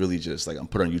 It was really just like, I'm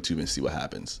put it on YouTube and see what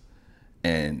happens.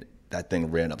 And that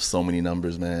thing ran up so many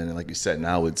numbers, man. And like you said,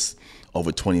 now it's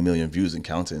over 20 million views and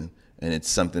counting. And it's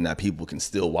something that people can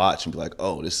still watch and be like,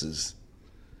 oh, this is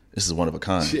one of a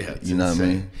kind. Yeah, you know insane. What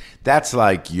I mean? That's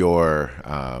like your,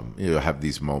 you have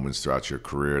these moments throughout your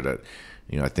career that,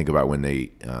 you know, I think about when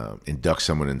they induct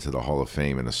someone into the Hall of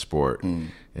Fame in a sport,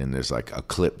 and there's like a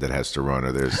clip that has to run,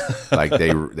 or there's like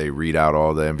they read out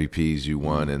all the MVPs you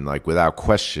won, and like without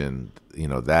question, you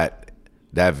know, that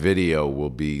video will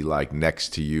be like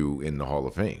next to you in the Hall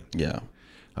of Fame. Yeah.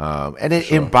 And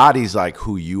it embodies like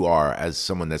who you are as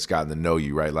someone that's gotten to know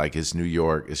you, right? Like it's New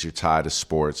York, it's your tie to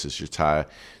sports, it's your tie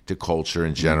to culture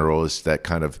in general. It's that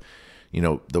kind of, you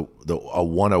know, a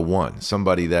 101,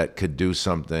 somebody that could do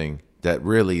something that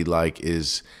really like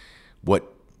is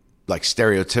what like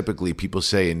stereotypically people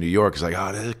say in New York is like,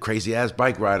 oh, there's a crazy ass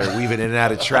bike rider weaving in and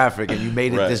out of traffic, and you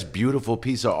made it this beautiful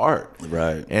piece of art.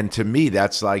 Right. And to me,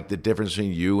 that's like the difference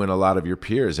between you and a lot of your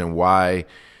peers, and why,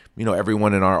 you know,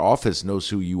 everyone in our office knows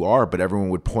who you are, but everyone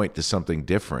would point to something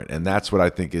different. And that's what I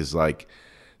think is like,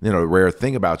 you know, a rare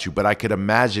thing about you. But I could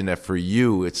imagine that for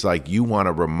you, it's like you want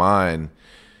to remind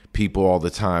people all the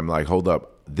time, like, hold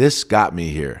up, this got me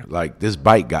here. Like, this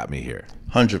bike got me here.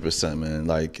 100%, man.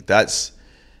 Like, that's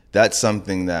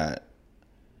something that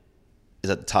is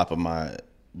at the top of my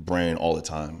brain all the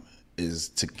time, is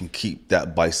to keep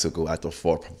that bicycle at the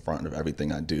forefront of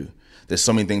everything I do. There's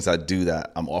so many things I do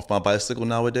that I'm off my bicycle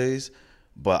nowadays,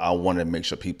 but I want to make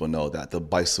sure people know that the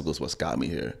bicycle is what's got me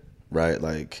here, right?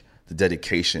 Like the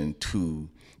dedication to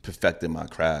perfecting my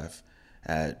craft,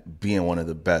 at being one of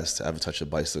the best to ever touch a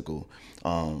bicycle,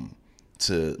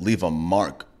 to leave a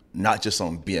mark, not just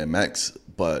on BMX,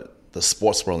 but the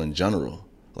sports world in general.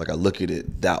 Like I look at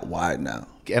it that wide now.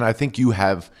 And I think you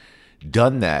have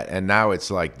done that. And now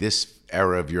it's like this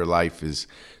era of your life is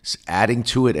adding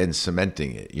to it and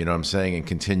cementing it, you know what I'm saying? And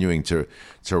continuing to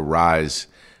rise,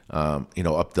 you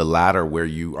know, up the ladder where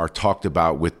you are talked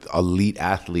about with elite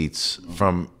athletes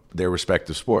from their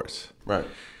respective sports. Right.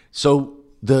 So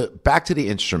back to the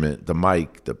instrument, the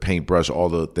mic, the paintbrush, all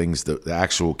the things, the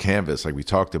actual canvas, like we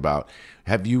talked about.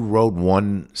 Have you rode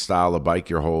one style of bike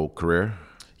your whole career?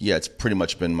 Yeah, it's pretty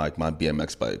much been like my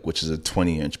BMX bike, which is a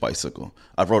 20-inch bicycle.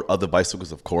 I've rode other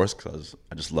bicycles, of course, because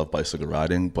I just love bicycle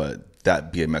riding, but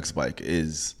that BMX bike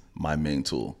is my main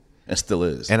tool, and still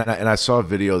is. And I saw a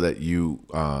video that you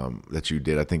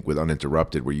did, I think, with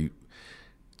Uninterrupted, where you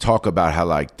talk about how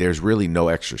like there's really no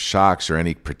extra shocks or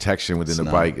any protection within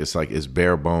the bike. It's like as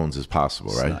bare bones as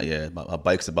possible, right? Yeah, my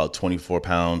bike's about 24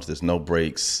 pounds. There's no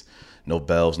brakes, no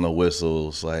bells, no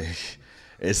whistles, like.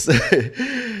 It's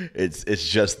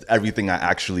just everything I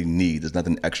actually need. There's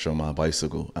nothing extra on my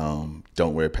bicycle.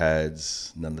 Don't wear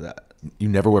pads, none of that. You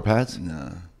never wear pads?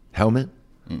 Nah. Helmet?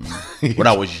 When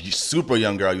I was super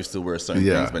younger, I used to wear certain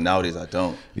things, but nowadays I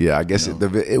don't. Yeah, I guess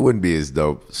it wouldn't be as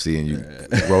dope seeing you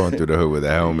rolling through the hood with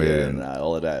a helmet. Yeah,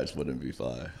 all of that just wouldn't be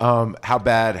fly. How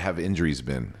bad have injuries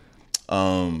been?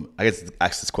 I get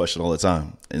asked this question all the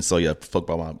time, and so fuck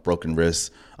about my broken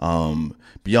wrist.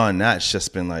 Beyond that, it's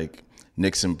just been like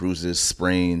nicks and bruises,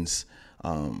 sprains.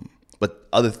 But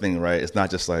other thing, right? It's not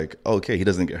just like, okay, he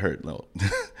doesn't get hurt. No,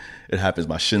 it happens.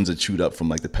 My shins are chewed up from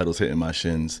like the pedals hitting my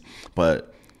shins.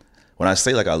 But when I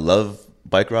say like I love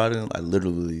bike riding, I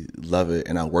literally love it,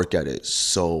 and I work at it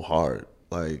so hard.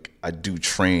 Like I do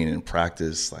train and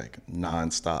practice like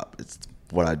nonstop. It's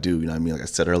what I do. You know what I mean? Like I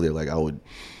said earlier, like I would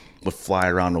fly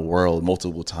around the world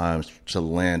multiple times to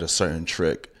land a certain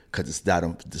trick because it's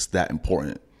that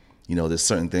important. You know, there's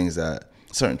certain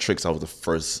tricks. I was the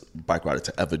first bike rider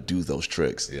to ever do those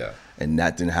tricks. Yeah. And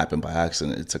that didn't happen by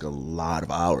accident. It took a lot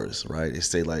of hours, right? They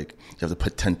say like you have to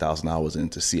put 10,000 hours in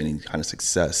to see any kind of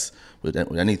success with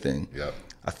anything. Yeah.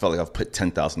 I felt like I've put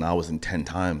 10,000 hours in 10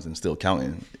 times and still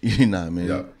counting. You know what I mean?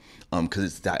 Yeah. Because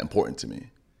it's that important to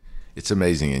me. It's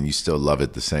amazing, and you still love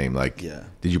it the same. Like, yeah.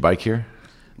 Did you bike here?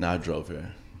 No, I drove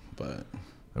here, but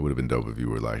it would have been dope if you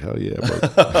were like, hell yeah, bro.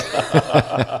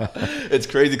 It's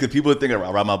crazy because people think I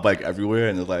ride my bike everywhere,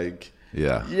 and they're like,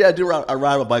 yeah, I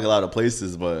ride my bike a lot of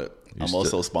places, but I'm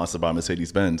also sponsored by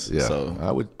Mercedes-Benz. Yeah, so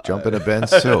I would jump in a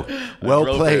Benz too. Well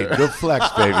played, good flex,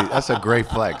 baby. That's a great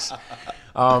flex.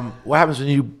 What happens when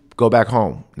you go back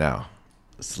home now?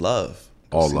 It's love.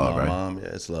 All love, right? Mom, yeah,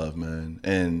 it's love, man.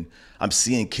 And I'm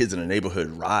seeing kids in the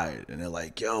neighborhood ride, and they're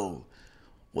like, yo,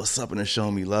 what's up? And they're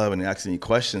showing me love, and they're asking me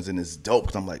questions, and it's dope.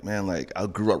 Cause I'm like, man, like I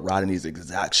grew up riding these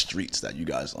exact streets that you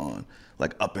guys on,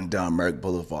 like up and down Merrick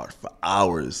Boulevard for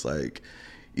hours. Like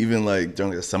even like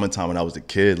during the summertime when I was a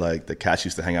kid, like the cats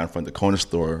used to hang out in front of the corner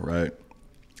store, right?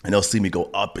 And they'll see me go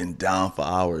up and down for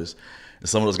hours. And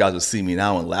some of those guys would see me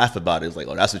now and laugh about it. It's like,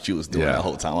 oh, that's what you was doing that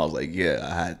whole time. I was like,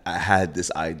 yeah, I had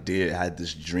this idea, I had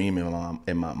this dream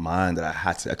in my mind that I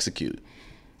had to execute.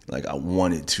 Like I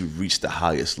wanted to reach the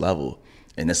highest level.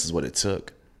 And this is what it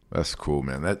took. That's cool,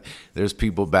 man. There's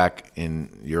people back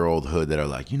in your old hood that are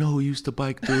like, you know who used to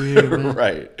bike through here, man?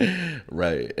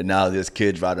 Right. And now there's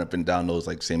kids riding up and down those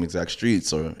like same exact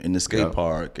streets or in the skate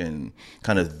park and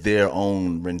kind of their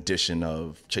own rendition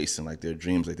of chasing like their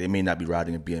dreams. Like they may not be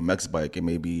riding a BMX bike. It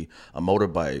may be a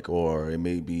motorbike or it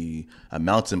may be a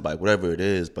mountain bike, whatever it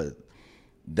is. But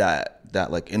that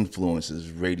like influence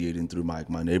is radiating through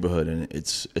my neighborhood, and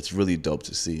it's really dope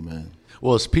to see, man.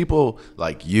 Well, it's people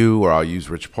like you, or I'll use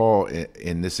Rich Paul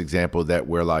in this example, that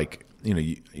we're like, you know,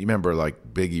 you remember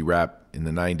like Biggie rap in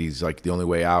the 90s, like the only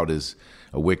way out is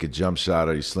a wicked jump shot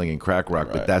or you're slinging crack rock,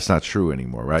 but that's not true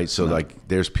anymore, right? So like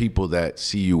there's people that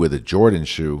see you with a Jordan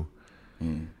shoe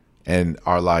and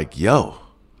are like, yo,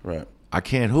 I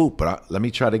can't hoop, but let me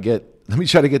try to get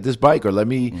this bike, or let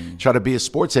me try to be a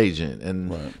sports agent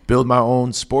and build my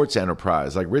own sports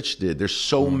enterprise like Rich did. There's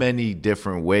so many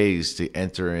different ways to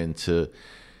enter into,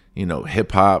 you know,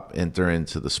 hip hop, enter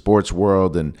into the sports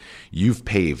world. And you've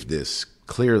paved this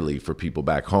clearly for people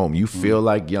back home. You feel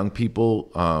like young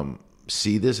people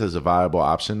see this as a viable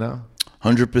option now?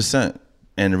 100%.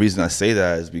 And the reason I say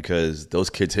that is because those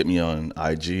kids hit me on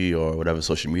IG or whatever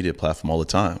social media platform all the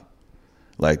time.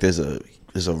 Like there's a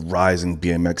rising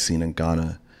BMX scene in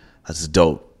Ghana. That's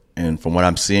dope. And from what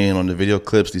I'm seeing on the video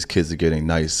clips, these kids are getting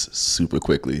nice super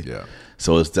quickly. Yeah.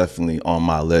 So it's definitely on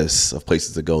my list of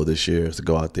places to go this year, is to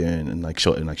go out there and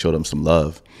show them some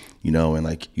love, you know. And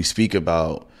like you speak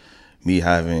about me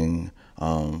having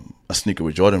a sneaker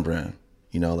with Jordan Brand,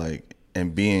 you know, like,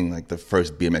 and being like the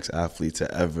first BMX athlete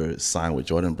to ever sign with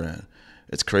Jordan Brand.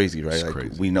 It's crazy, right? It's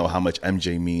crazy. We know how much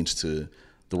MJ means to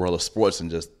the world of sports and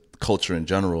just culture in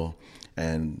general.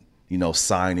 And, you know,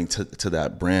 signing to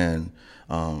that brand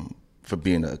for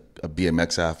being a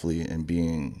BMX athlete and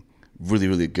being really,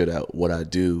 really good at what I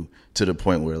do, to the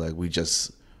point where like we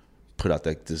just put out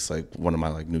one of my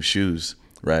like new shoes,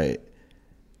 right?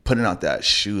 Putting out that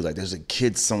shoe, like there's a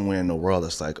kid somewhere in the world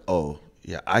that's like, oh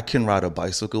yeah, I can ride a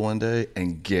bicycle one day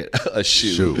and get a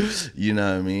shoe. You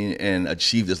know what I mean? And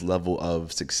achieve this level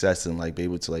of success and like be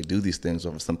able to like do these things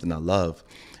over something I love.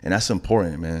 And that's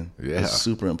important, man. Yeah. It's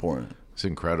super important. It's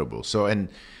incredible. So, and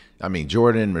I mean,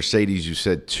 Jordan, Mercedes, you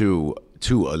said two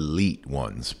elite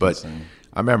ones, but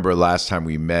I remember last time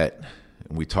we met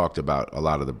and we talked about a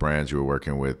lot of the brands you were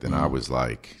working with, and I was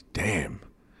like, damn,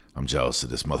 I'm jealous of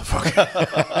this motherfucker.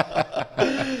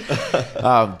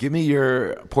 Give me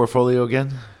your portfolio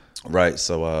again. Right.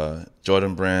 So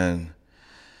Jordan Brand,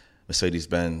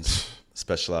 Mercedes-Benz,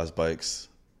 Specialized Bikes,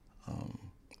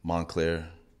 Montclair.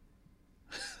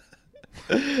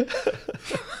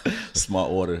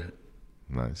 Smart Water.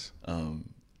 Nice.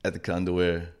 Ethic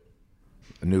Underwear.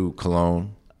 A new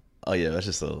cologne. Oh yeah, that's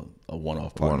just a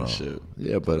one-off partnership.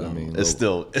 Yeah, but I mean, it's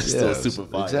still super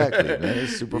fire. Exactly, man.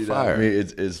 It's super fire. I mean,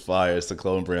 it's fire. It's a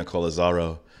clothing brand called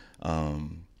Azaro.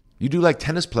 You do like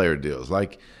tennis player deals,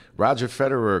 like Roger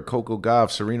Federer, Coco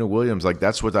Gauff, Serena Williams. Like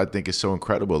that's what I think is so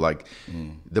incredible. Like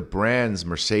the brands,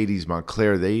 Mercedes,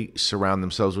 Montclair, they surround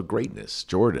themselves with greatness.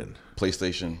 Jordan,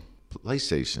 PlayStation,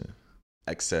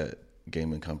 Xset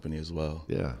gaming company as well.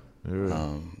 Yeah.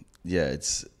 Yeah,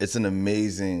 it's an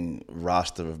amazing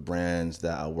roster of brands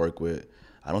that I work with.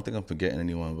 I don't think I'm forgetting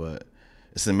anyone, but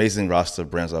it's an amazing roster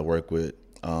of brands I work with.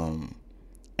 And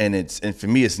for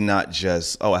me, it's not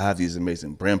just, I have these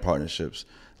amazing brand partnerships.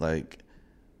 Like,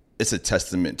 it's a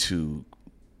testament to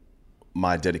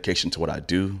my dedication to what I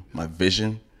do, my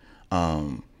vision.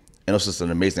 And also it's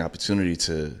an amazing opportunity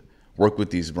to work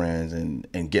with these brands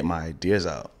and get my ideas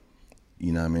out.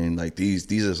 You know what I mean? Like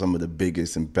these are some of the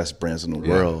biggest and best brands in the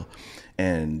world,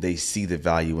 and they see the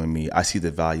value in me. I see the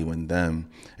value in them,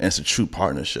 and it's a true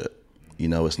partnership. You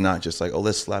know, it's not just like, oh,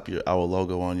 let's slap our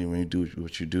logo on you when you do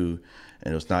what you do,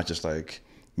 and it's not just like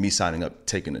me signing up,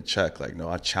 taking a check. Like, no,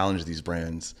 I challenge these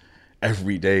brands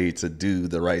every day to do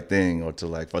the right thing, or to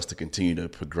like for us to continue to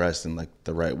progress in like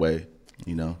the right way.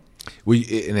 You know,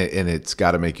 and it's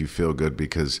got to make you feel good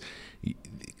because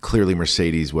clearly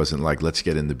Mercedes wasn't like, let's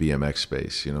get in the BMX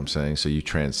space, you know what I'm saying? So you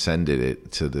transcended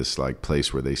it to this like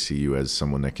place where they see you as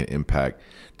someone that can impact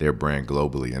their brand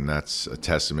globally. And that's a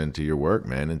testament to your work,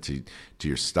 man, and to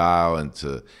your style and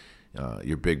to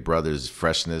your big brother's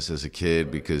freshness as a kid,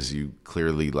 because you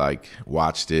clearly like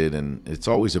watched it. And it's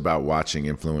always about watching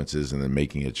influences and then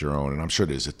making it your own. And I'm sure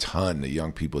there's a ton of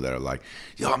young people that are like,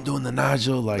 yo, I'm doing the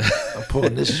Nigel, like I'm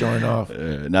pulling this joint off.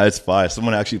 No, it's fire.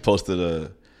 Someone actually posted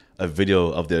a video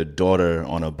of their daughter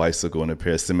on a bicycle in a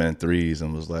pair of cement 3s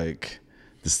and was like,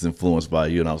 this is influenced by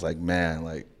you. And I was like, man,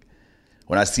 like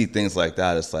when I see things like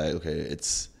that, it's like, okay,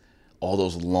 it's all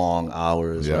those long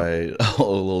hours, right?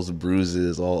 All those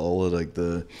bruises, all of like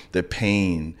the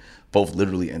pain, both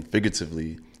literally and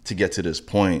figuratively, to get to this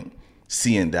point.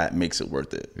 Seeing that makes it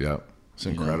worth it. Yeah, it's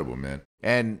incredible, man.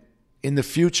 And in the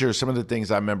future, some of the things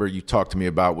I remember you talked to me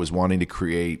about was wanting to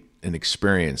create an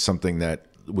experience, something that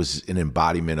was an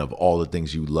embodiment of all the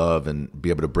things you love, and be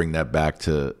able to bring that back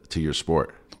to your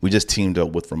sport. We just teamed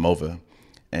up with Remova,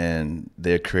 and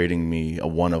they're creating me a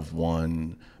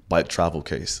one-of-one bike travel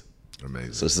case.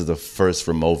 Amazing. So this is the first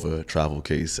Remova travel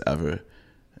case ever,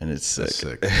 and it's sick.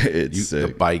 It's sick.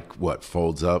 The bike, what,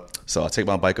 folds up? So I take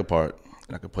my bike apart,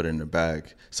 and I can put it in the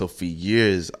bag. So for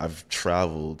years, I've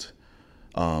traveled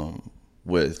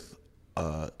with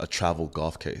a travel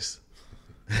golf case.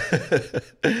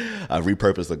 I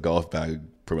repurposed a golf bag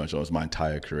pretty much almost my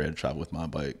entire career to travel with my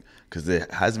bike, because there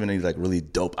hasn't been any like really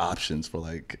dope options for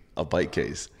like a bike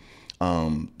case.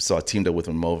 So I teamed up with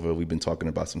Remova. We've been talking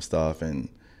about some stuff, and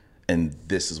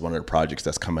this is one of the projects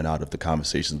that's coming out of the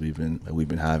conversations we've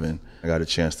been having. I got a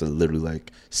chance to literally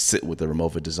like sit with the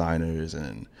Remova designers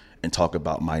and talk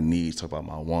about my needs, talk about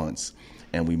my wants,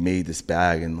 and we made this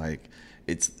bag, and like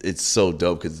it's so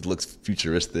dope because it looks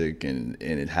futuristic, and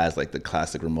it has like the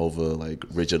classic Remova like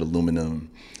rigid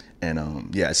aluminum, and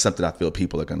it's something I feel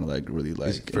people are gonna like really like.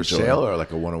 Is it for sale or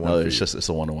like a one-on-one? No, it's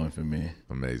a one-on-one for me.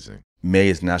 Amazing. May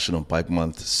is National Bike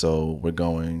Month, so we're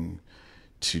going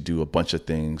to do a bunch of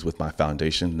things with my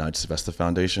foundation, Nigel Sylvester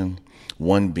Foundation.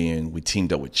 One being we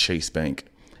teamed up with Chase Bank,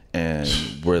 and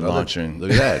we're launching.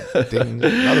 Look at that, ding,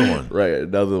 another one. Right,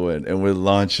 another one, and we're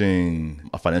launching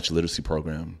a financial literacy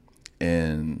program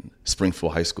in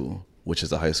Springfield High School, which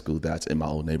is a high school that's in my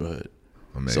old neighborhood.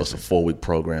 Amazing. So it's a 4-week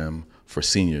program for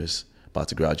seniors about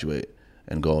to graduate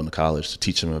and go into college to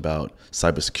teach them about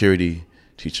cybersecurity,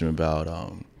 teach them about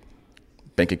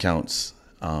bank accounts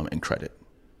and credit.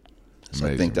 So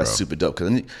amazing, I think that's super dope.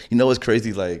 Because you know what's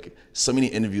crazy? Like so many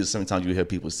interviews, sometimes you hear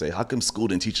people say, how come school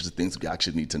didn't teach us the things we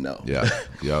actually need to know? Yeah,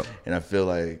 yeah. And I feel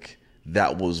like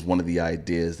that was one of the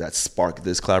ideas that sparked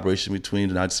this collaboration between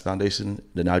the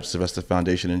Nigel Sylvester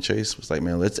Foundation and Chase. Was like,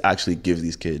 man, let's actually give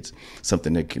these kids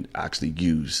something they can actually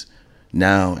use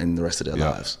now and the rest of their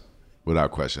lives.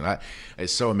 Without question.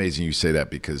 It's so amazing you say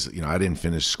that, because, you know, I didn't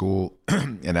finish school.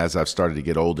 And as I've started to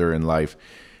get older in life,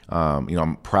 you know,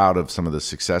 I'm proud of some of the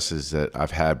successes that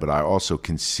I've had, but I also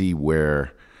can see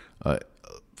where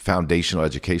foundational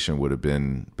education would have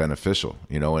been beneficial,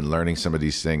 you know, and learning some of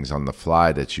these things on the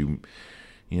fly that you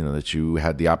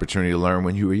had the opportunity to learn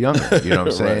when you were younger, you know what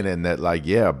I'm saying? Right. And that, like,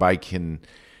 a bike can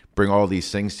bring all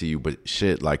these things to you, but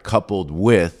shit, like coupled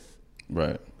with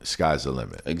sky's the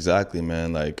limit. Exactly,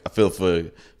 man. Like I feel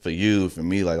for you, for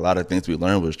me, like a lot of things we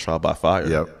learned was trial by fire.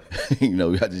 Yep. You know,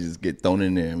 we had to just get thrown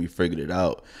in there and we figured it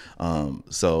out.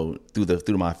 So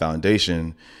through my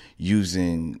foundation,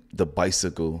 using the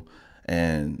bicycle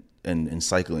and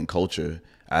cycling culture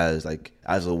as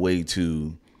a way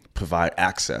to provide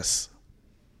access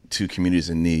to communities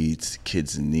in need,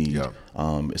 kids in need,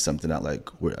 is something that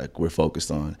we're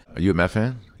focused on. Are you a Met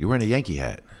fan? You're wearing a Yankee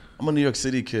hat. I'm a New York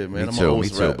City kid, man. Me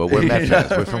too. But we're Met fans.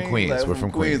 We're from Queens. Like, we're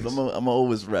from Queens. I'm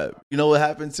always rep. You know what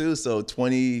happened too? So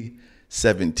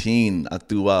 2017, I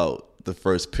threw out the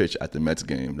first pitch at the Mets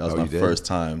game. That was my first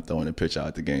time throwing a pitch out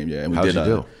at the game. Yeah, and how'd you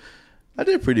do? I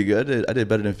did pretty good. I did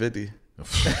better than 50.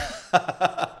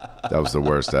 That was the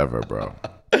worst ever, bro.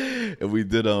 And we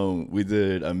did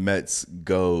a Mets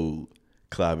Go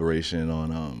collaboration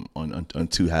on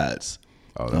two hats.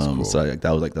 Oh, that's cool. So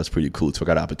that's pretty cool. So I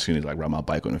got an opportunity to ride my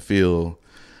bike on the field.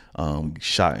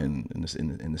 Shot in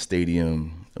the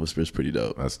stadium. It was pretty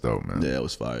dope. That's dope, man. Yeah, it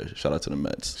was fire. Shout out to the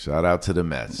Mets. Shout out to the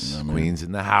Mets. You know, Queens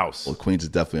in the house. Well, Queens is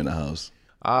definitely in the house.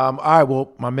 All right,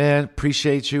 well, my man,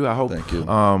 appreciate you. I hope Thank you.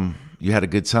 You had a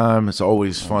good time. It's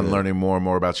always fun learning more and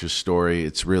more about your story.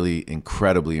 It's really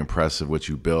incredibly impressive what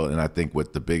you built. And I think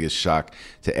what the biggest shock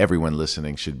to everyone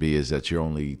listening should be is that you're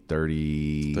only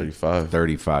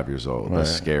 35 years old. Right.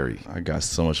 That's scary. I got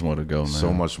so much more to go, man.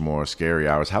 So much more. Scary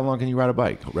hours. How long can you ride a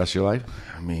bike? Rest of your life?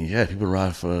 I mean, yeah, people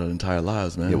ride for their entire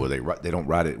lives, man. Yeah, well, they don't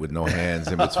ride it with no hands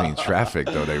in between traffic,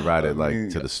 though. They ride it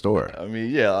to the store. I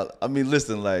mean, yeah. I mean,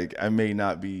 listen, I may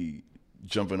not be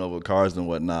jumping over cars and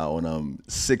whatnot when I'm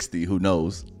 60, who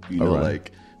knows? You know,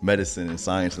 medicine and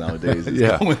science nowadays is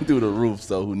going through the roof,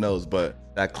 so who knows? But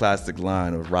that classic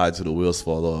line of ride till the wheels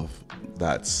fall off,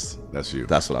 that's you.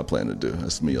 That's what I plan to do.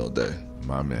 That's me all day.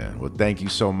 My man. Well, thank you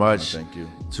so much. Thank you.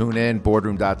 Tune in,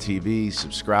 boardroom.tv,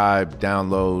 subscribe,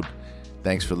 download.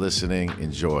 Thanks for listening.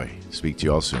 Enjoy. Speak to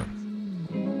you all soon.